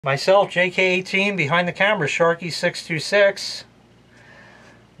Myself, JK18, behind the camera, Sharkie626.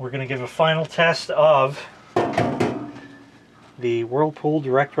 We're going to give a final test of the Whirlpool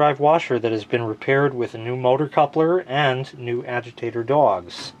Direct Drive washer that has been repaired with a new motor coupler and new Agitator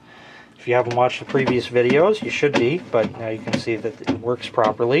Dogs. If you haven't watched the previous videos, you should be, but now you can see that it works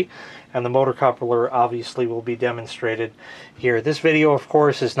properly. And the motor coupler obviously will be demonstrated here. This video, of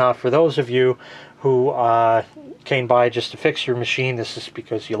course, is not for those of you who came by just to fix your machine. This is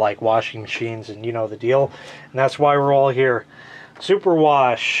because you like washing machines and you know the deal. And that's why we're all here. Super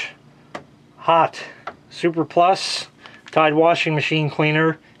Wash Hot Super Plus Tide Washing Machine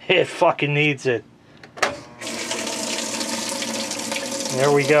Cleaner. It fucking needs it.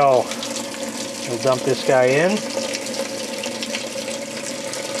 There we go. We'll dump this guy in.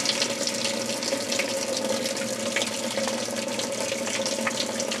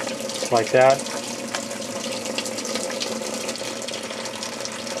 Just like that.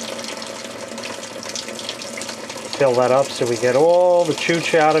 Fill that up so we get all the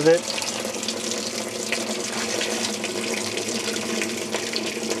chooch out of it.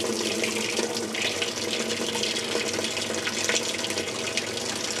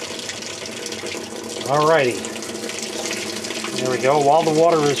 Alrighty, there we go. While the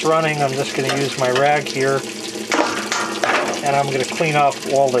water is running, I'm just going to use my rag here, and I'm going to clean up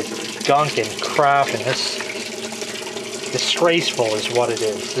all the gunk and crap, and this disgraceful is what it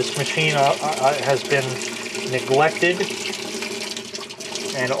is. This machine has been neglected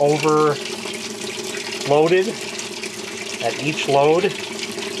and overloaded at each load,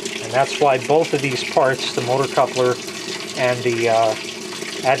 and that's why both of these parts, the motor coupler and the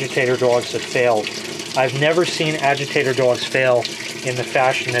Agitator Dogs, have failed. I've never seen Agitator Dogs fail in the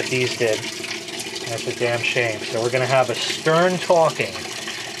fashion that these did. That's a damn shame. So we're going to have a stern talking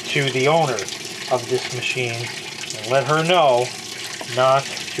to the owner of this machine and let her know not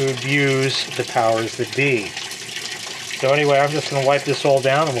to abuse the powers that be. So anyway, I'm just going to wipe this all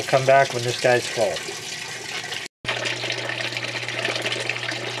down and we'll come back when this guy's full.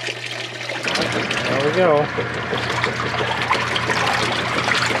 There we go.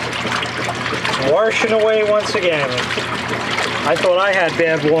 Washing away once again. I thought I had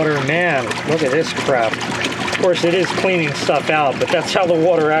bad water. Man, look at this crap. Of course, it is cleaning stuff out, but that's how the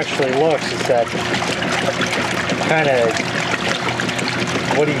water actually looks. It's that kind of,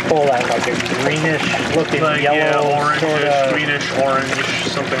 what do you call that? Like a greenish looking, like, yellow, yeah, orange, sort of, greenish, orange,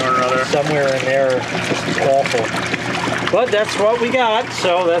 something or another. Somewhere in there, just awful. But that's what we got,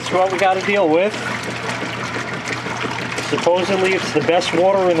 so that's what we got to deal with. Supposedly it's the best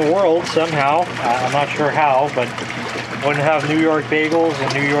water in the world somehow. I'm not sure how, but wouldn't have New York bagels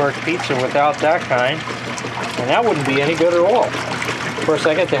and New York pizza without that kind. And that wouldn't be any good at all. Of course,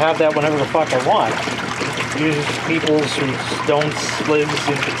 I get to have that whenever the fuck I want. Usually people who don't live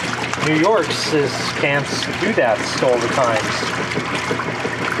in New York can't do that all the time.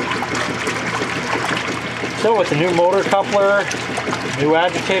 So with the new motor coupler, new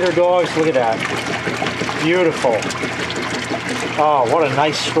Agitator Dogs, look at that. Beautiful. Oh, what a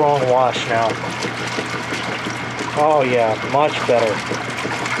nice strong wash now. Oh yeah, much better.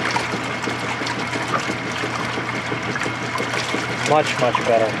 Much, much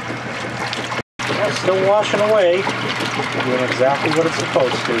better. Yeah, still washing away. Doing exactly what it's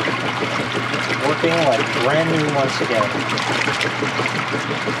supposed to. Working like brand new once again.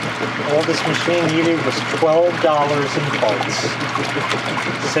 All this machine needed was $12 in parts.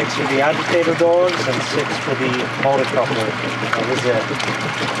 6 for the Agitator Dogs and 6 for the motor coupler. That was it.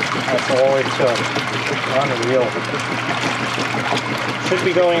 That's all it took. Unreal. Should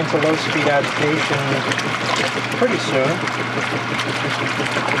be going into low speed agitation pretty soon.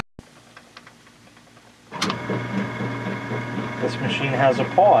 This machine has a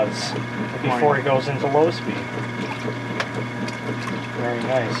pause before it goes into low speed. Very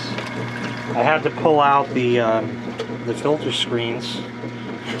nice. I had to pull out the filter screens.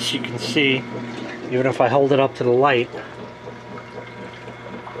 As you can see, even if I hold it up to the light,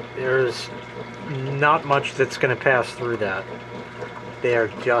 there's not much that's going to pass through that. They are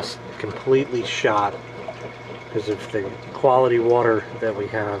just completely shot because of the quality water that we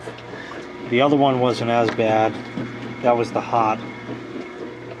have. The other one wasn't as bad. That was the hot.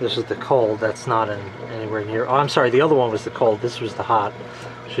 This is the cold. That's not anywhere near. Oh, I'm sorry. The other one was the cold. This was the hot.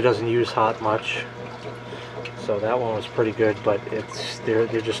 She doesn't use hot much. So that one was pretty good, but they're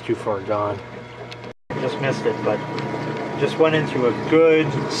just too far gone. Just missed it, but just went into a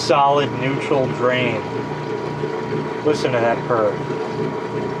good, solid, neutral drain. Listen to that purr.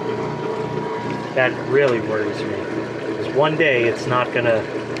 That really worries me. Because one day it's not gonna,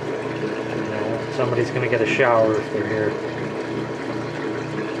 somebody's gonna get a shower if they're here.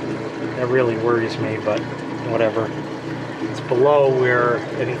 That really worries me, but whatever. It's below where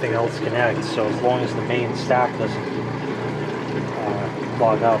anything else connects, so as long as the main stack doesn't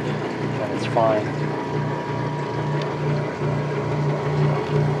clog up, then it's fine.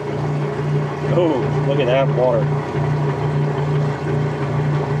 Oh, look at that water.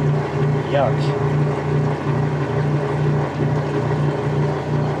 Yuck.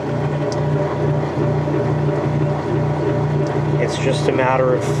 It's just a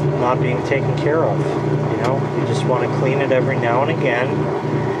matter of not being taken care of, you know? You just want to clean it every now and again.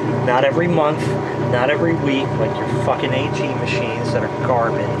 Not every month, not every week, like your fucking AG machines that are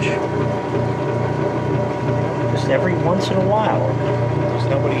garbage. Just every once in a while. There's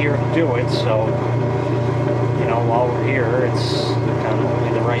nobody here to do it, so, you know, while we're here, it's kind of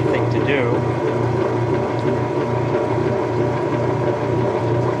only the right thing to do.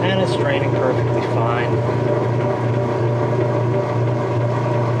 And it's draining perfectly fine.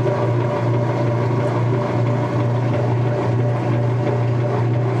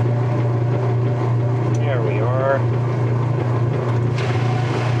 There we are.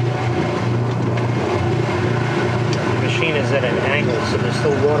 The machine is at an angle, so there's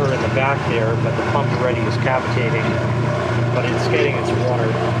still water in the back there, but the pump already is cavitating, but it's getting its water.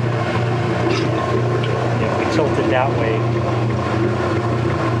 If we tilt it that way,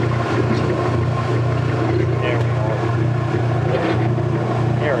 there we are.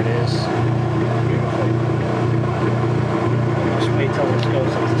 There it is. Beautiful. Just wait till this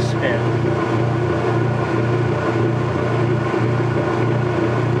goes into spin.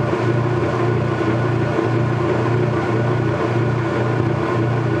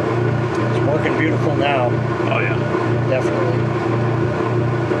 It's working beautiful now. Oh yeah. Definitely.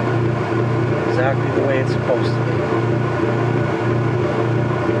 Exactly the way it's supposed to be.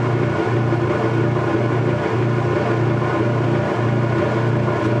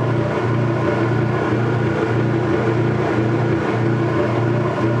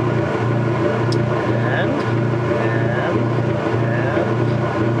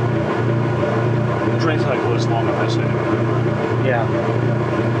 Drain cycle is longer than I say. Yeah.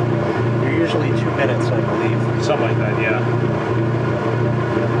 You're usually 2 minutes, I believe. Something like that, yeah.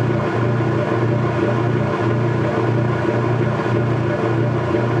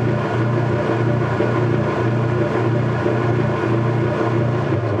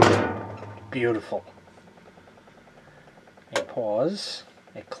 Beautiful. A pause,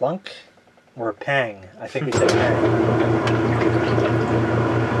 a clunk, or a pang. I think we said pang.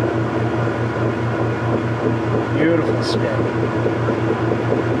 Beautiful spin.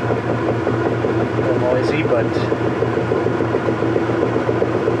 A little noisy, but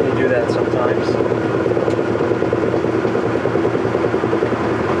we do that sometimes.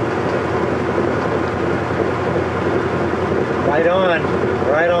 Right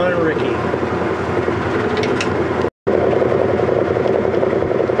on, Ricky.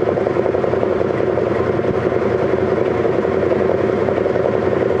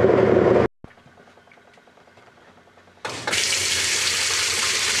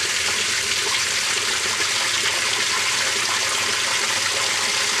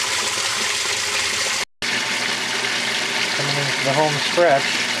 Coming into the home stretch.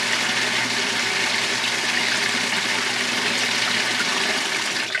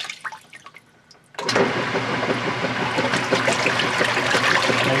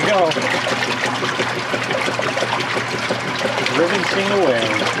 There you go. Ribbonsing away.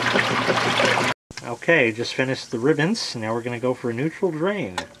 Okay, just finished the ribbons. Now we're going to go for a neutral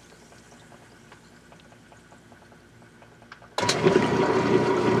drain. There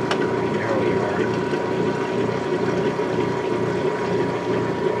we are.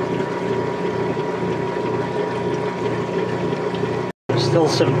 There's still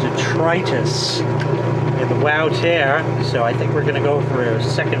some detritus in the wow tear, so I think we're going to go for a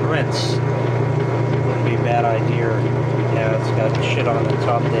second rinse. Wouldn't be a bad idea. Yeah, it's got shit on the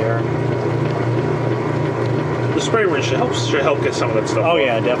top there. The spray rinse should help get some of that stuff Oh off.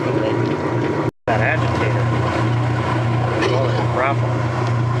 yeah, definitely. That agitator. All that crap on it.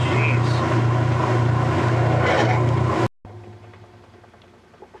 Jeez.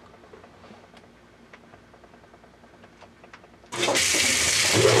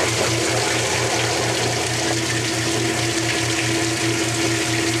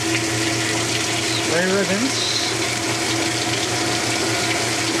 Spray ribbons.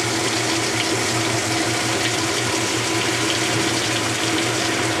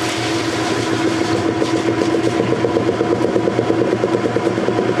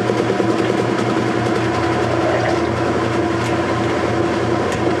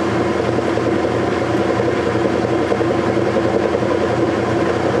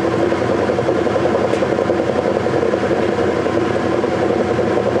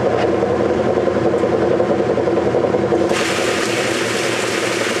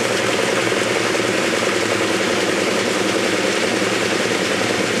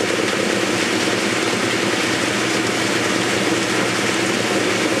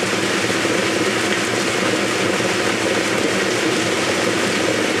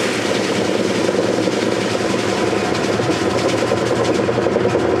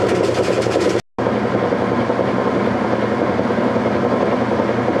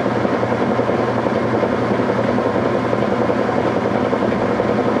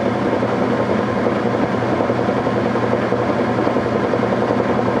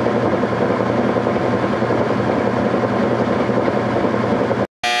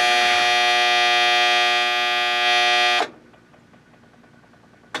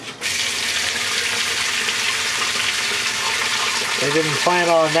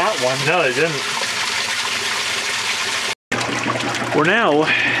 on that one. No, they didn't. We're now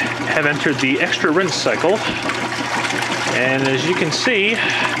have entered the extra rinse cycle. And as you can see,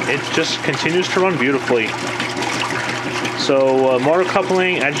 it just continues to run beautifully. So motor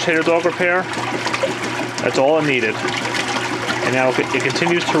coupling, agitator dog repair, that's all it needed. And now it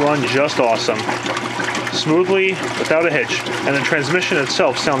continues to run just awesome. Smoothly, without a hitch. And the transmission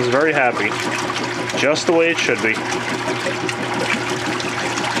itself sounds very happy. Just the way it should be.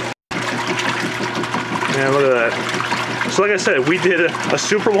 Yeah, look at that. So like I said, we did a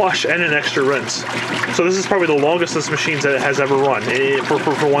super wash and an extra rinse. So this is probably the longest this machine has ever run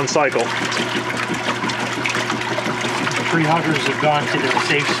for one cycle. 300s have gone to their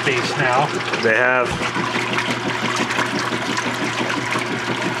safe space now. They have.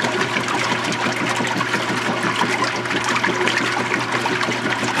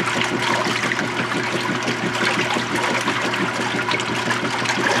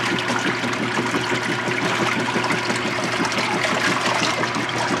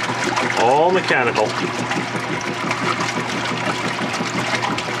 All mechanical.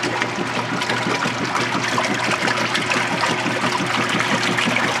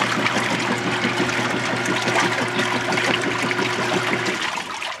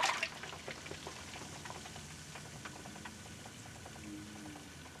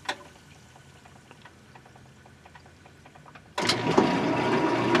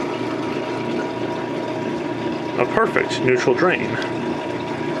 A perfect neutral drain.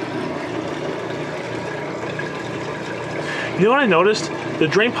 You know what I noticed? The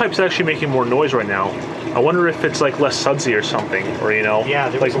drain pipe's actually making more noise right now. I wonder if it's like less sudsy or something, or you know, yeah,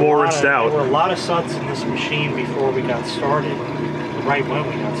 like more rinsed out. There were a lot of suds in this machine before we got started. Right when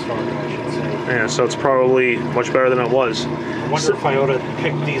we got started, I should say. Yeah, so it's probably much better than it was. I wonder if I ought to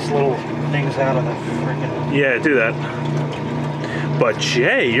pick these little things out of the freaking... Yeah, do that. But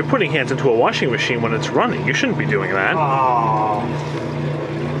Jay, you're putting hands into a washing machine when it's running. You shouldn't be doing that. Oh.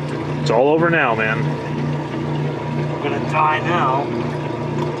 It's all over now, man. I'm gonna die now.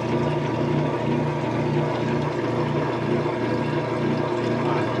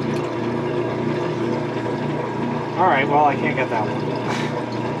 Alright, well, I can't get that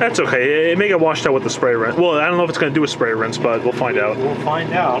one. That's okay. It may get washed out with the spray rinse. Well, I don't know if it's going to do a spray rinse, but we'll find out. We'll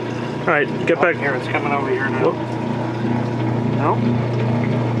find out. Alright, get back. Here, it's coming over here now. Whoop. No?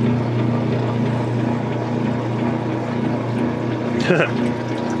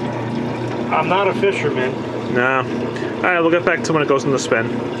 I'm not a fisherman. Nah. Alright, we'll get back to when it goes in the spin.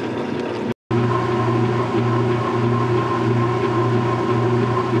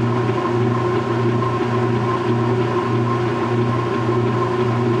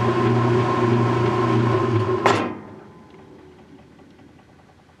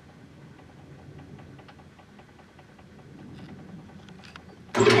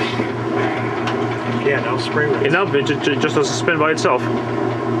 Yeah, no spray rinse. No, it just does a spin by itself.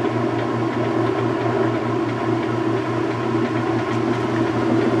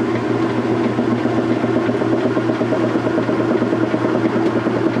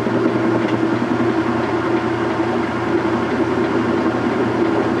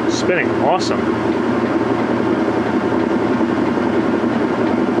 Spinning, awesome.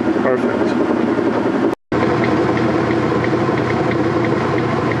 Perfect.